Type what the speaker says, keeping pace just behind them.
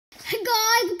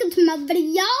my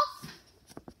video.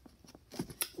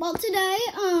 Well, today,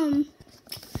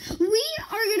 we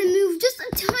are going to move just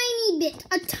a tiny bit.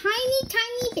 A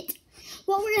tiny bit.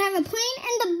 Well, we're going to have a plane,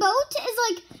 and the boat is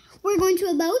like, we're going to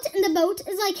a boat, and the boat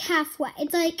is like halfway.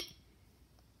 It's like,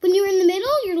 when you're in the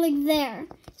middle, you're like there.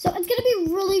 So it's going to be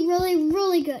really, really,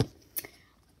 really good.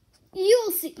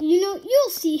 You'll see, you'll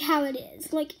see how it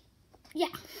is. Like, yeah.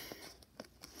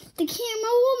 The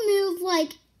camera will move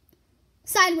like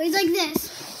sideways like this.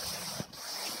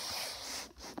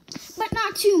 But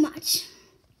not too much.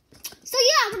 So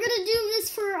yeah, we're going to do this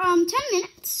for 10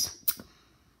 minutes.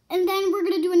 And then we're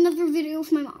going to do another video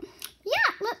with my mom.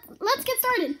 Yeah, let's get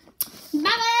started.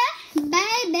 Bye-bye.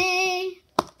 Bye-bye.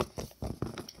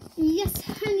 Yes,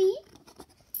 honey.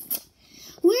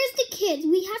 Where's the kids?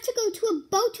 We have to go to a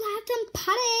boat to have them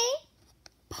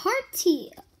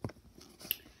party.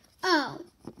 Oh,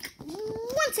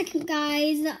 1 second,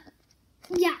 guys.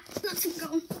 Yeah, let's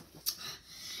go.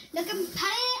 Look at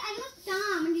party, I look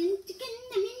down. I'm in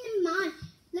the mud.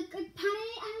 Look at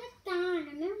party, I look down.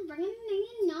 I'm never bringing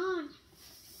it on.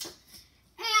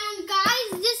 And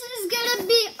guys, this is gonna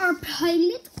be our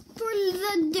pilot for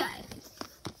the day.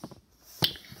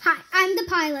 Hi, I'm the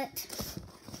pilot.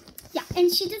 Yeah,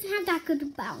 and she doesn't have that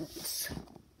good balance.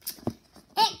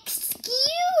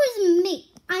 Excuse me.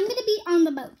 I'm going to be on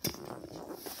the boat.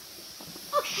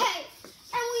 Okay.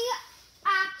 And we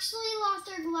actually lost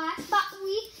our glass, but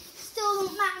we still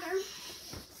don't matter.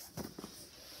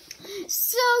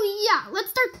 So, yeah,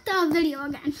 let's start the video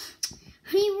again.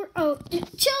 Honey,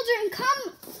 children,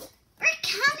 come. We're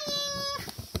coming.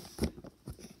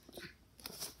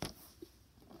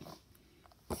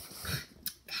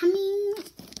 Coming.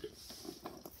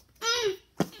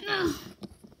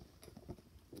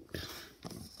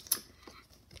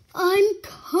 I'm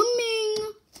coming.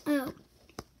 Oh.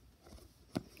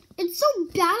 It's so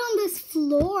bad on this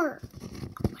floor.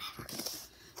 Whatever.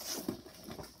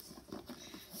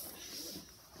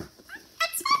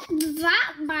 It's not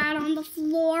that bad on the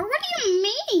floor. What do you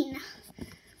mean?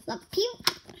 Look,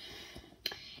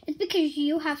 it's because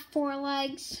you have 4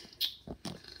 legs.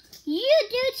 You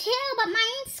do too, but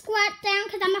mine squat down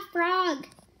because I'm a frog.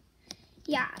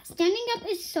 Yeah, standing up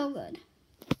is so good.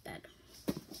 Bed.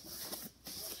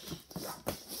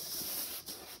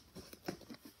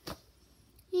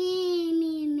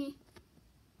 Me.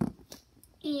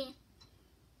 Yeah.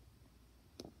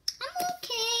 I'm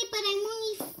okay, but I'm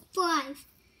only 5.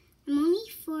 I'm only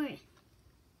 4.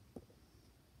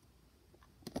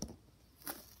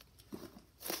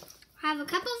 Have a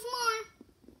couple more.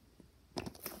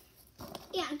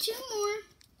 Yeah, 2 more.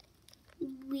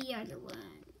 We are the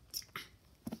ones.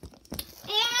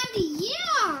 And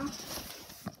yeah.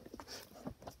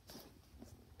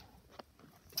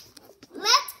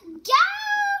 Let's go.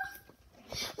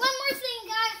 One more thing,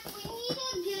 guys. We need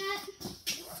to get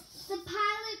the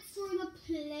pilot for the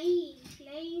plane.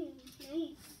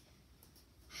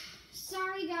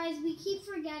 Sorry, guys. We keep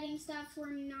forgetting stuff.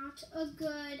 We're not a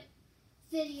good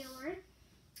videoer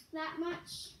that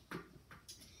much.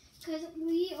 Because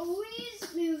we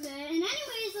always move it. And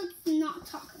anyways, let's not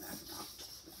talk about that.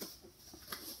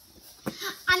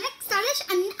 I'm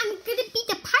excited and I'm going to be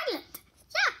the pilot.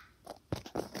 Yeah.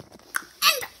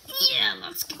 And yeah,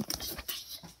 let's get this.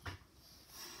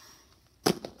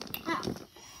 Oh.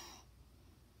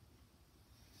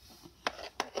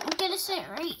 I'm going to sit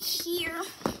right here.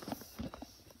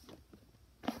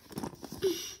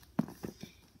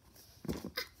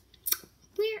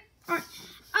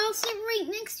 I'll sit right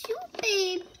next to you,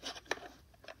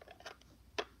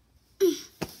 babe.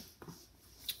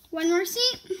 One more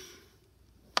seat.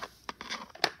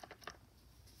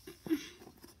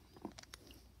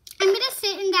 I'm going to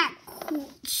sit in that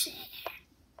cool chair.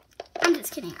 I'm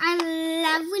just kidding. I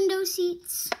love window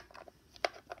seats.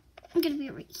 I'm going to be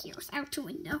right here without a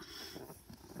window.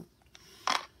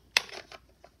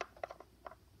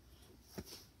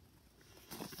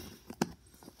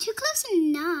 Too close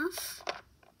enough.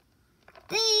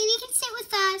 Babe, you can sit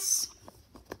with us.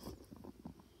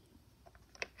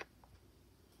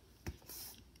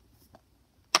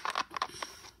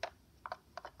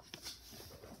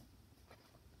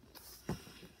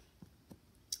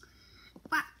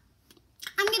 Wow.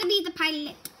 I'm going to be the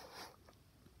pilot.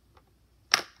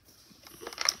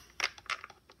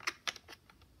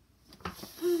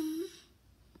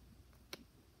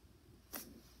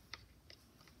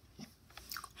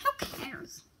 Who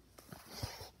cares?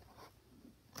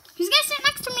 Who's going to sit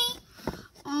next to me?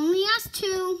 Only us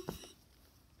 2.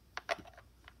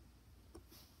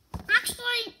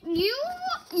 Actually, you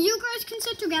guys can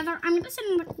sit together. I'm going to sit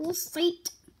in the cool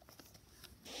seat.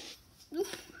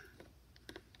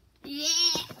 Yeah.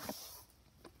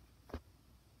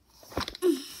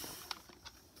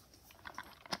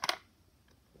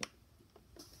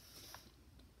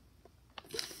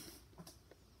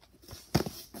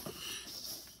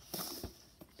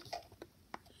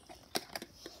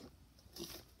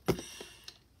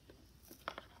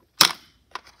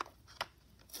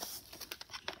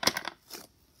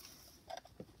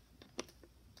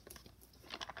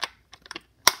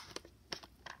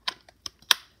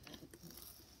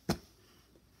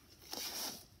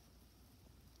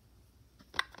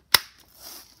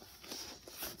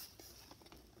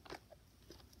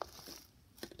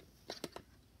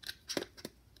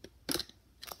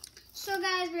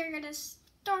 we're gonna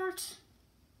start.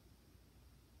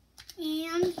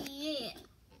 And yeah.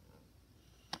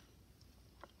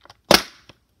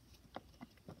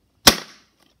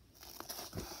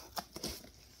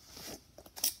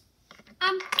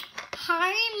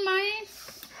 Hi, my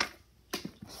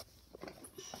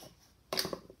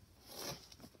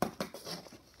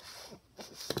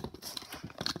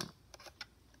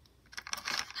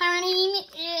name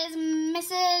is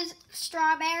Mrs.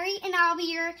 Strawberry, and I'll be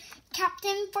your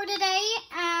captain for today.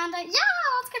 And yeah,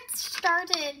 let's get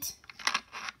started.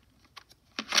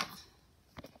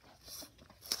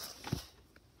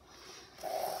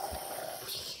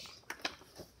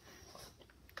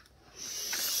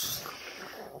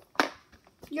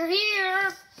 You're here.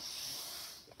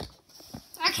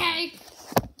 Okay.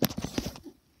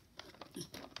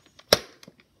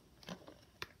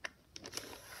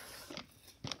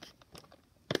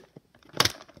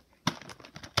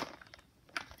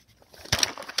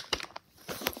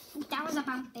 That was a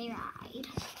bumpy ride.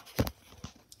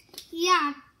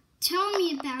 Yeah, tell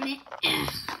me about it.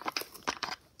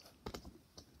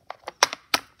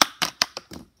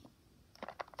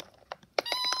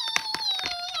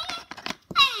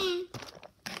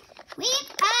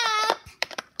 Wake up!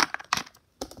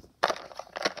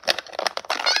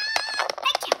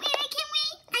 I can't wait.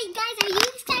 Hey guys, are you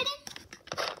excited?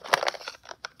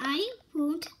 I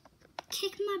won't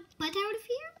kick my butt out of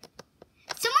here.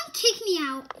 Someone kick me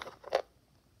out.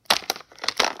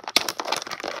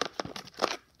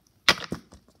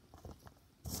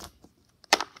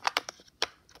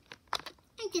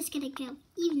 I'm just gonna go,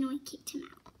 even though I kicked him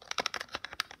out.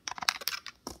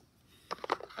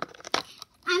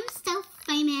 I'm so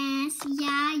famous.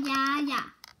 Yeah.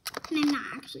 And I'm not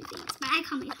actually famous, but I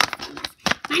call myself famous.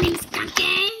 My name's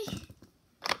Punky.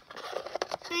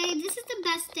 Babe, this is the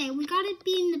best day. We gotta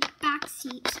be in the back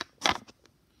seat.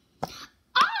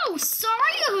 Oh,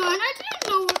 sorry, hon.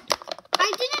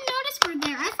 I didn't notice we're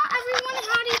there. I thought everyone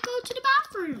had to go to the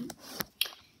bathroom.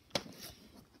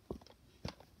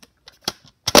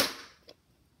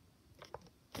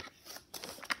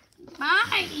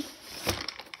 Bye.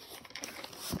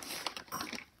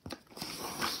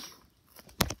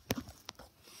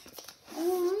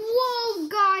 Whoa,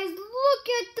 guys, look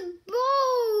at the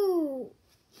boat.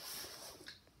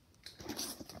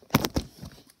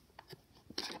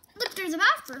 Look, there's a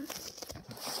bathroom.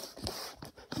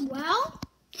 Well,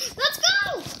 let's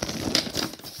go.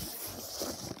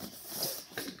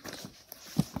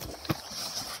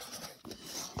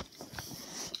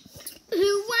 Who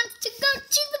wants to go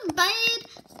to the bed?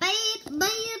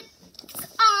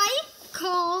 I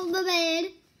call the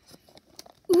bed.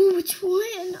 Ooh, which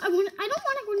one? I don't want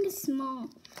to go into small.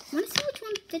 I want to see which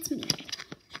one fits me.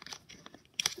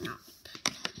 No.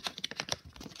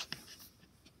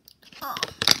 Oh.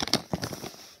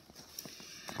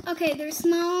 Okay, there's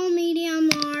small, medium,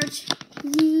 large,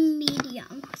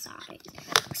 medium. Sorry.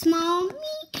 Small,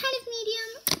 kind of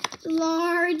medium,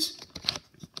 large,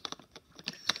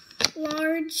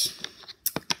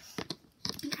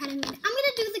 kind of medium. I'm going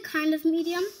to do the kind of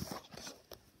medium.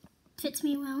 Fits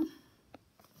me well.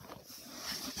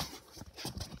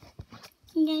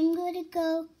 And I'm going to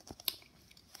go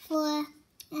for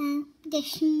the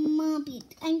small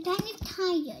bit. I'm kind of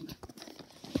tired.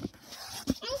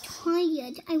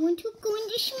 I want to go in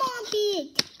the small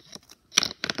bit.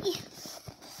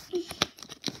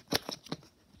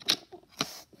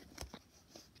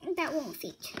 That won't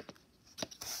fit. I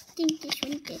think this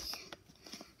one fits.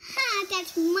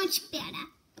 That's much better.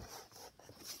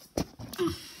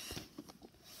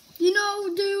 You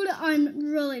know, dude,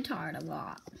 I'm really tired a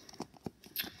lot.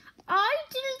 I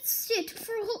didn't sit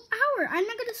for a whole hour. I'm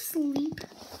not gonna sleep,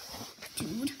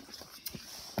 dude.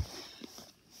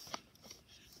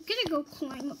 I'm gonna go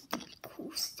climb up the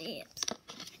cool steps.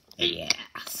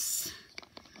 Yes.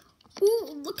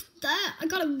 Ooh, look at that. I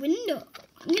got a window.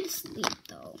 I'm gonna sleep,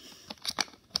 though.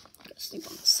 I'm gonna sleep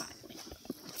on the side window.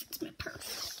 It's my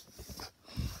purse.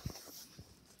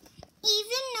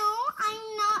 Even though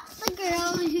I'm not the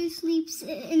girl who sleeps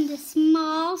in the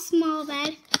small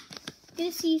bed, I'm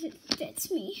gonna see if it fits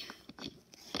me.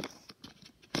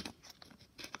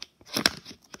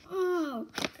 Oh,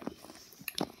 okay.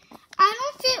 I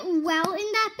don't fit well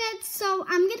in that bed, so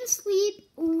I'm gonna sleep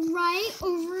right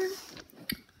over.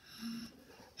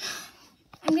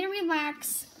 I'm gonna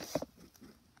relax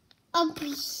up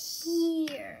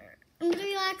here. I'm gonna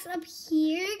relax up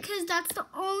here because that's the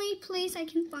only place I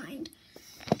can find.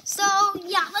 So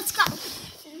yeah, let's go.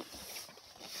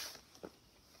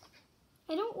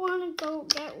 I don't want to go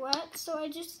get wet, so I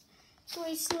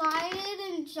slided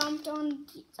and jumped on.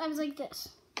 I was like this.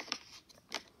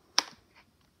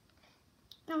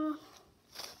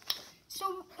 So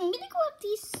I'm gonna go up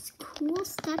these cool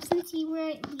steps and see where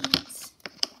it leads.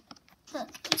 Look,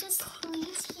 it just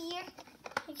leads here.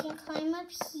 I can climb up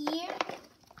here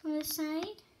on the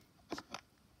side.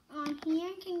 On here,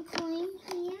 I can climb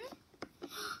here.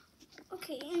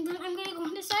 Okay, and then I'm gonna go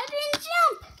on the side and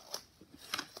jump.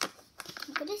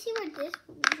 I'm gonna see where this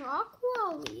rock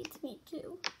wall leads me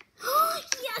to.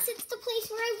 Yes, it's the place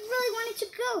where I really wanted to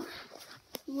go.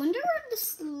 I wonder where the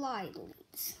slide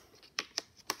leads.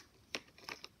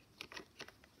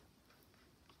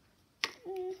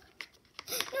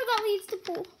 No, that leads to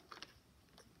pool.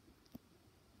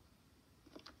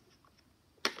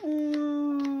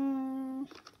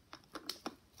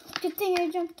 Good thing I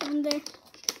jumped down there.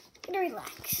 Gotta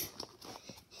relax.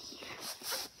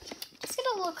 Just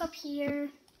gonna look up here.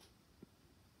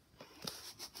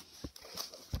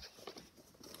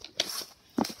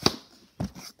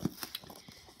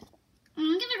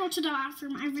 I'm gonna go to the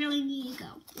bathroom. I really need to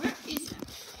go. Where is it?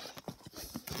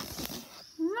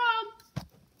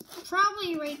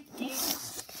 Probably right there.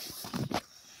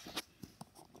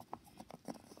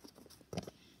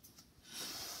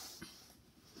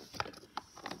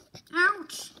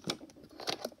 Ouch.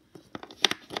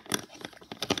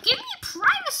 Give me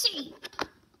privacy. I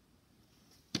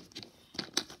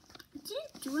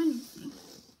didn't do anything.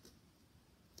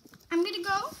 I'm gonna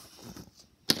go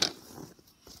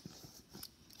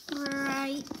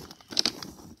right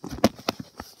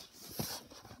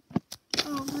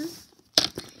over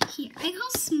here. I go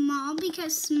small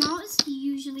because small is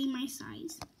usually my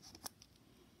size.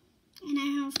 And I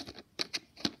have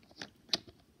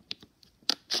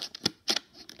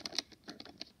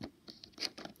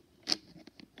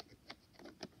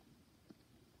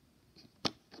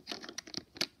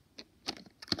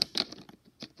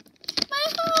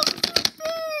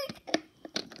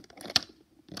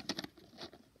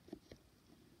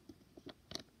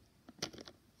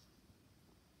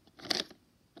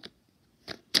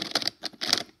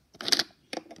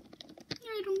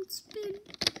spin.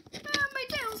 My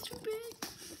tail's too big.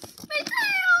 My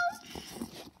tail!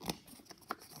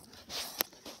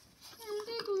 I'm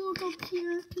gonna go look up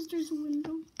here because there's a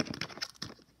window.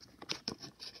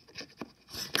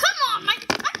 Come on,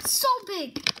 I'm so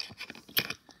big.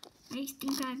 I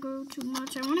think I grew too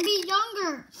much. I want to be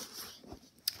younger.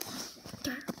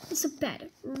 There is a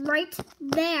bed right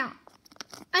there.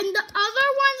 And the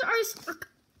other ones are stuck.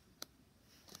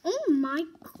 Oh my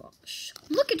gosh.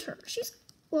 Look at her.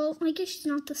 Well, I guess she's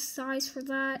not the size for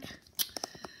that.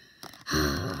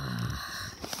 I'm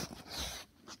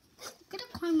gonna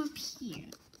climb up here.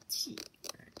 Let's see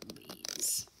where it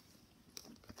leads.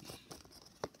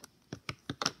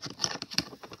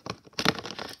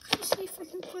 Let's see if I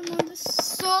can climb on this.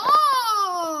 So,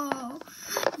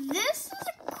 this is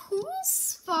a cool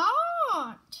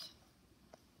spot.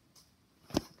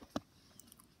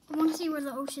 I want to see where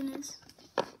the ocean is.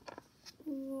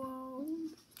 Whoa.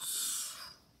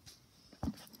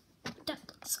 That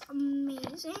looks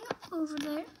amazing over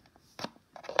there.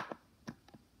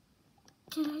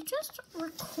 Did I just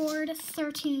record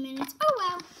 13 minutes? Oh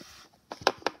well.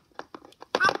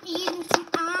 I'm eating some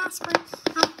ice cream.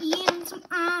 I'm eating some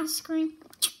ice cream.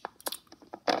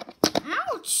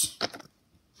 Ouch.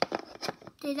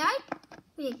 Did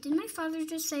my father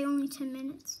just say only 10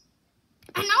 minutes?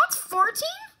 And now it's 14?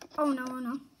 Oh no, oh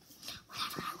no.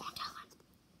 Whatever, I won't tell him.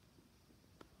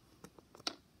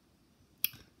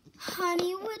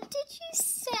 Honey, what did you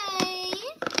say?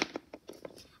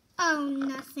 Oh,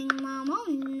 nothing, Mom. Oh,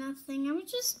 nothing. I was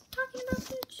just talking about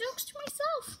some jokes to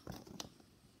myself.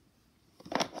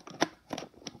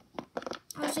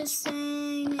 I was just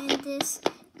saying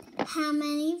how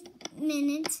many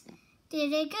minutes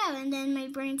did it go? And then my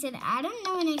brain said, I don't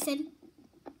know. And I said,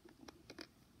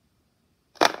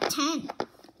 10.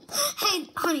 Hey,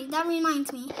 honey, that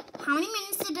reminds me. How many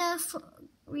minutes did the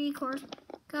record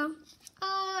go?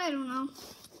 I don't know.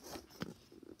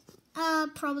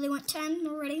 Probably went 10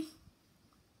 already.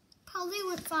 Probably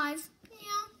went 5.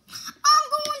 Yeah. I'm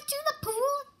going to the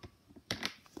pool.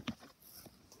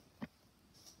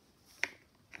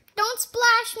 Don't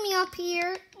splash me up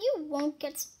here. You won't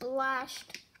get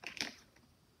splashed.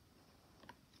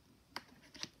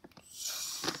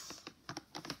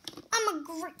 I'm a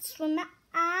great swimmer.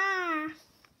 And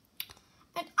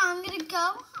I'm gonna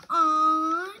go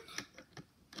on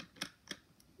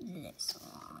this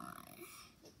one.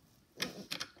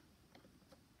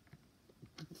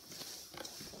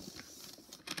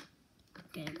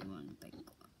 Okay, one big one.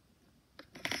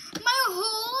 My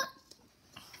hole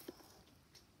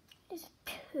is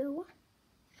too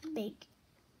big.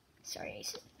 Sorry,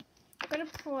 I'm gonna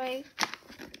play.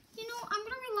 You know, I'm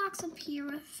gonna blocks up here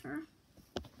with her.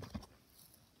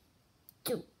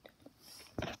 Dude.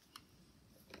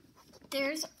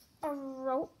 There's a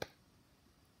rope.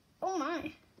 Oh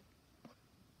my.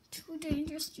 Too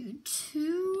dangerous, dude.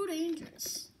 Too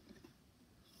dangerous.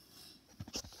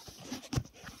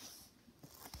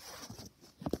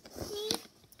 Me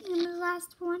and the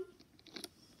last one.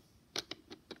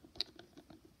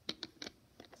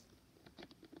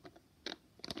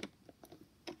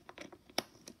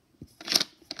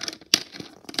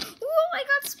 Whoa, I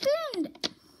got spinned.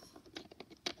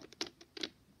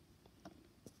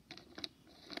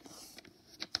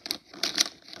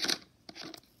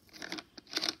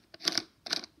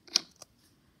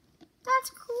 That's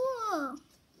cool.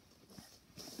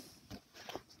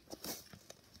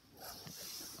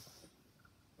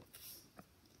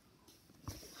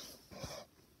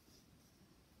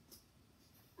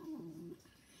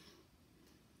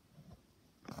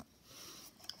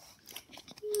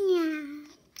 Yeah.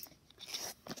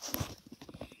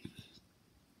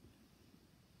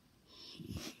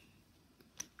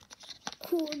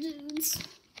 Cool dudes.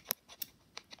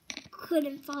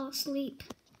 Couldn't fall asleep.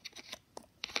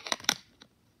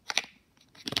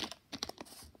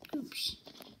 Oops.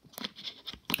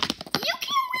 You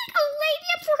can't wake a lady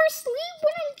up for her sleep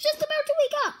when I'm just about to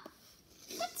wake up.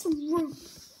 That's rude.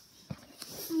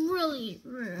 Really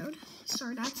rude.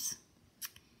 Sorry, that's...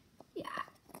 Yeah.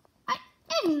 I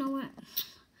don't know what.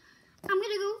 I'm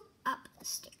gonna go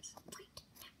upstairs right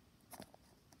now.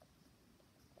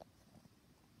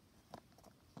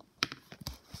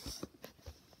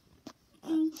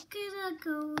 I'm gonna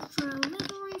go for a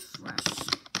little refresh.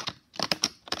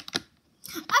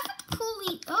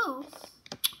 Oh.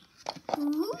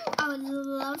 Ooh, I would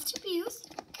love to be with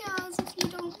you guys if you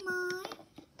don't mind.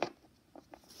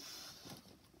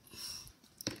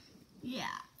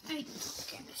 Yeah, I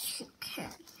guess you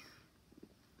can.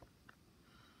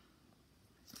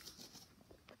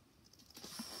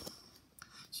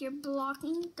 So you're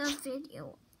blocking the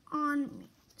video on me.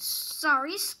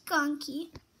 Sorry,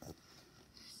 Skunky.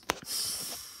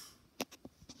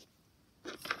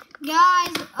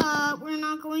 Guys, we're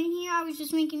not going here.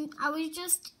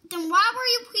 Then why were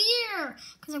you here?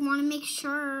 Because I want to make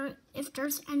sure if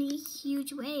there's any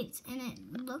huge waves. And it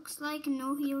looks like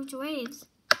no huge waves.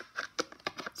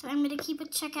 So I'm going to keep a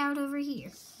check out over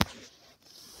here.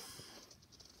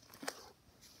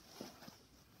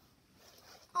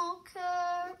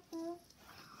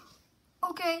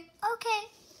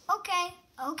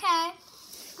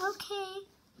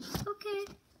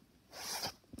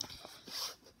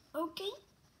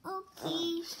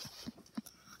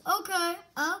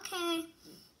 Okay.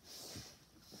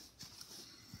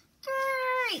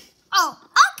 Great. Oh,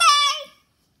 okay.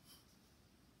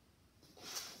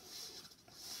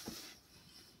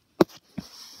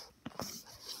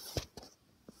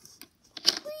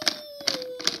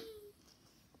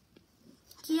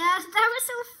 Yes, that was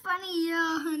so funny,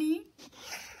 yeah, honey.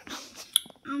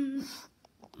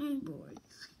 I'm bored.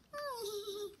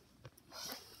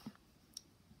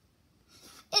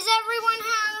 Is everyone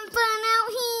having fun out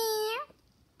here?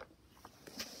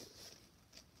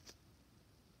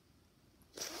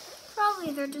 Probably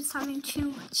they're just having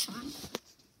too much fun.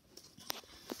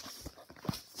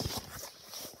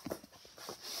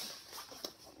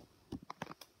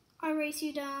 I race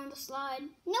you down the slide.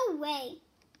 No way.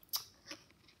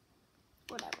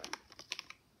 Whatever.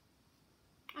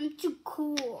 I'm too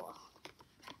cool.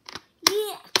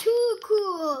 Yeah, too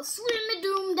cool.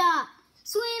 Swim-a-doom-da.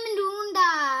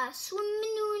 Swim-a-doom-da.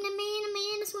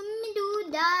 Swim-a-doom-da,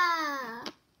 swim-a-doom-da.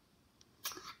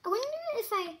 I wonder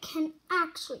if I can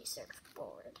actually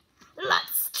surfboard.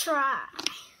 Let's try.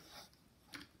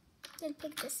 I'll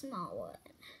pick the small one.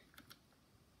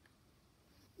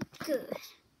 Good.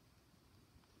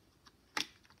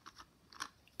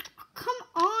 Come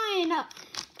on.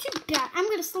 Too bad. I'm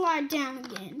going to slide down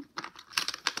again.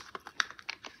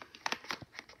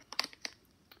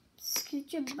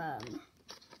 Scoot your bum.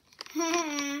 No.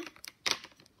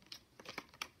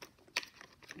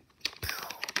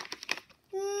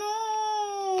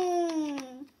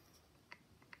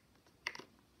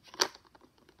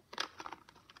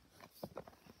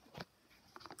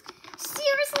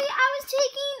 Seriously, I was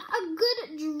taking a good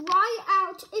dry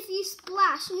out if you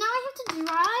splash. Now I have to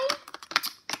dry?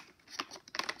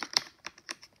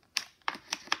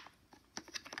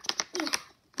 Yeah.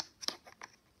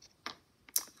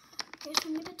 Okay, so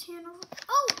I'm gonna turn over.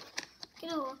 Oh!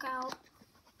 Get a look out.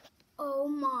 Oh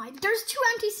my. There's 2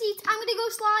 empty seats. I'm gonna go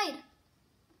slide.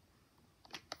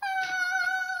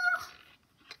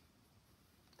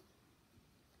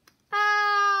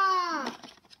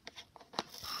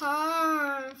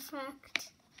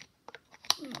 Perfect.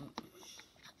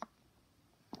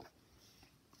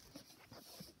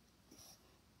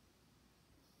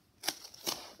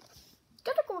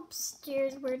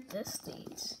 upstairs where this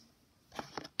leads.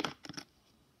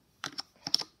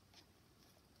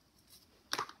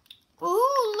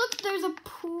 Oh, look, there's a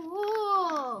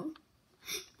pool.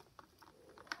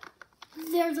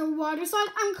 There's a water slide.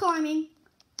 I'm climbing.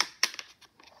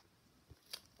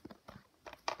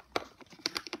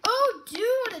 Oh,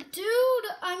 dude,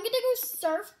 I'm gonna go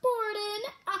surfboarding.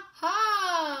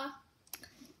 Aha!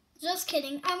 Just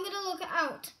kidding. I'm gonna look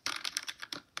out.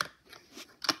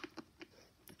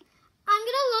 I'm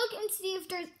gonna look and see if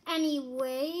there's any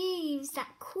waves. That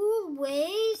cool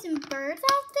waves and birds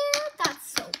out there.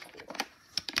 That's so cool.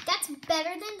 That's better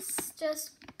than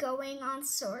just going on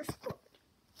surfboard.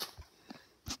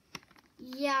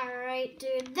 Yeah, right,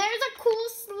 dude. There's a cool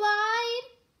slide.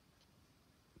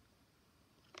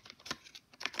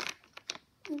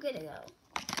 I'm gonna go.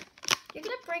 You're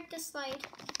gonna break the slide.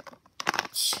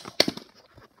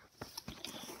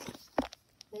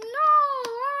 No!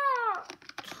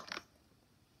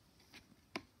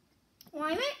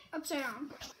 Why am I upside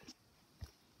down?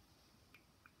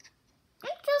 I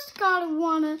just gotta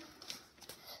wanna.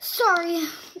 Sorry.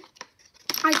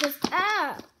 I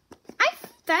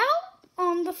fell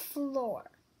on the floor.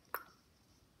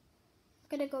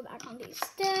 Gonna go back on these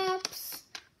steps.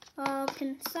 Up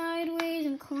and sideways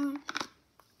and climb.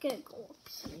 Gonna go up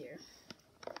here.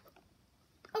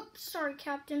 Oh, sorry,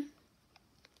 Captain.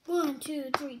 1,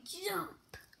 2, 3, jump.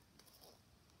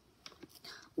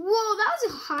 Whoa, that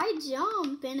was a high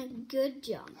jump and a good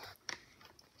jump.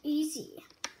 Easy.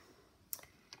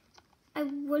 I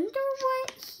wonder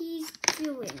what he's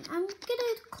doing. I'm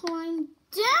gonna climb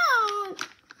down.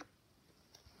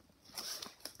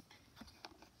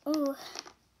 Oh.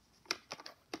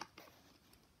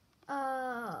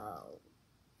 Oh.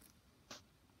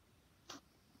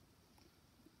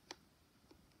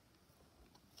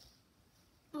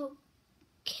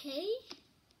 Okay.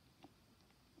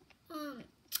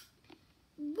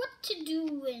 What to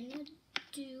do in,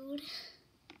 dude?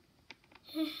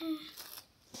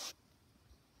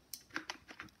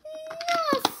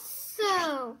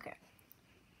 Okay.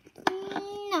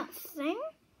 Nothing.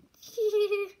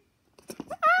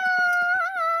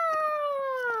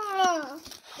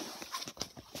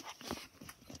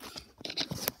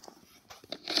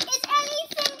 Is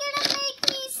anything gonna make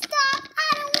me stop? I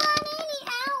don't want any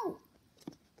out.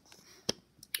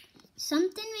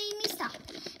 Something made me stop.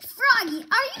 Froggy,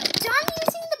 are you done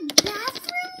using the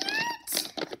bathroom yet?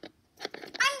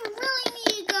 I really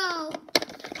need to go.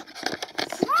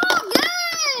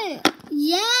 Froggy!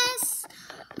 Yes?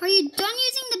 Are you done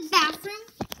using the bathroom?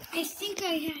 I think I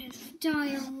have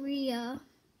diarrhea.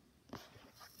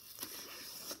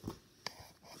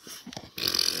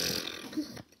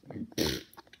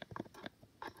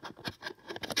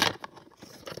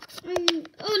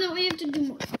 Oh no, I have to do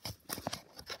more.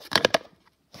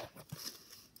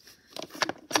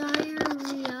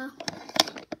 Diarrhea.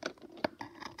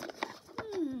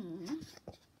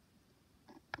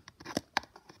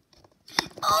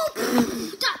 Oh,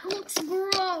 that looks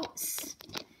gross.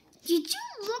 Did you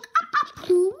look up a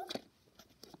poo?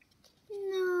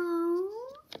 No.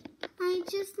 I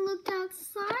just looked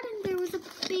outside and there was a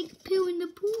big poo in the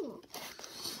pool.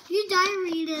 You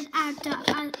diarrheaed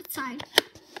outside.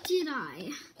 Did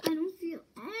I? I don't feel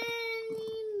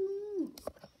any more.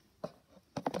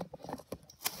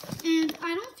 And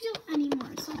I don't feel any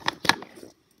more, so here.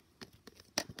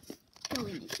 Go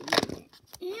in if you need it.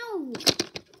 Ew.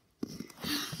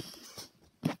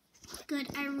 Good,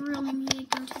 I really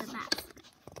need to go to the bathroom.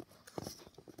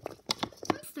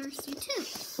 I'm thirsty too.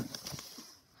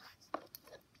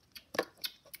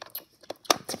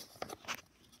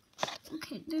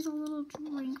 Okay, there's a little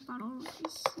drink bottle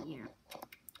over here.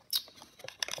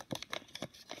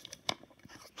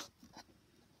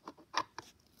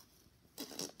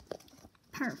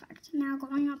 Perfect. Now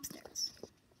going upstairs.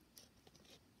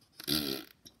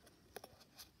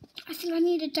 I think I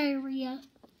need a diarrhea.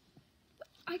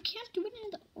 I can't do it in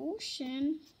the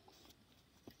ocean.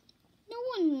 No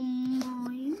one will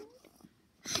mind.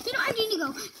 You know, I need to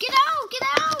go. Get out! Get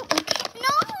out! Okay.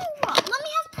 No! Let me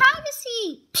have privacy.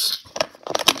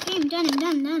 Okay, I'm done.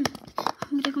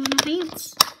 I'm gonna go in my pants.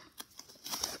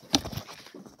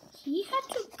 He had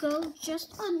to go just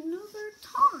another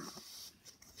time.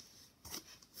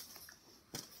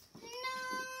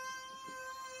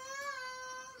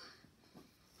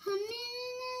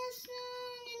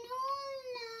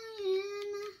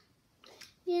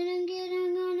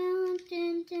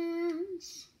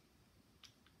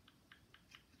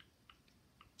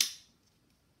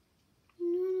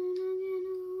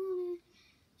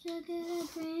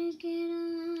 Break it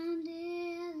on the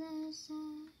other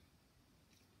side.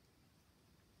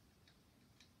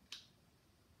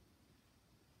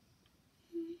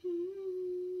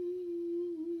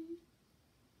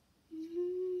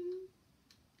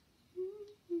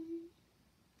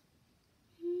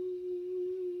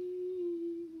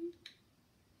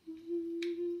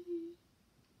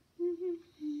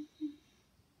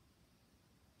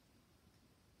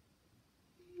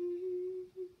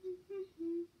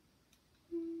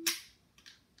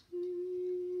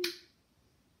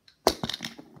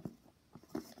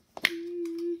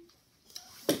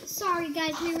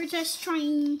 guys, we were just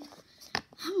trying.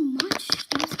 How much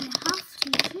does it have to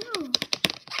do?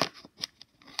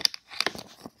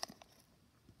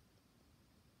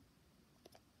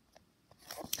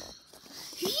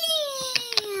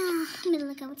 Yeah! I'm gonna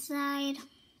look outside.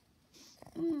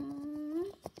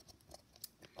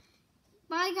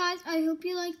 Bye, guys. I hope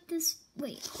you like this.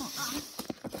 Wait, hold on.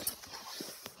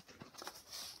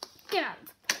 Get out.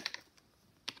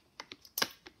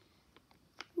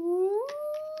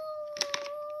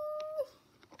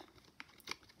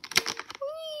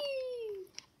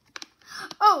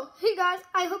 Oh, hey guys,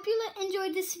 I hope you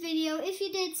enjoyed this video. If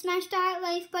you did, smash that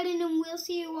like button and we'll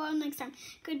see you all next time.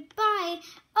 Goodbye.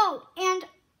 Oh, and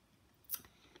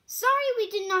sorry we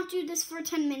did not do this for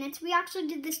 10 minutes. We actually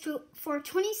did this for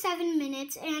 27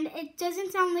 minutes and it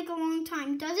doesn't sound like a long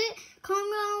time, does it?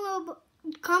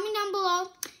 Comment down below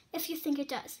if you think it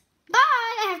does. Bye!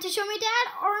 I have to show my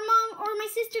dad or mom or my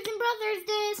sisters and brothers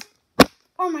this.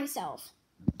 Or myself.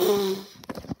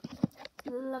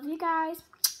 Love you guys.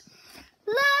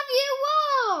 Love you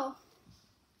all!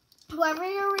 Whoever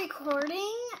you're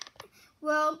recording,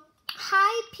 well,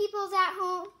 hi peoples at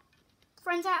home,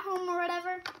 friends at home or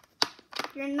whatever.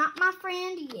 You're not my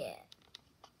friend yet.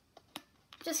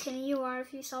 Just kidding, you are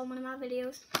if you saw one of my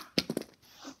videos.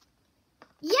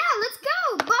 Yeah, let's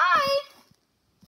go! Bye!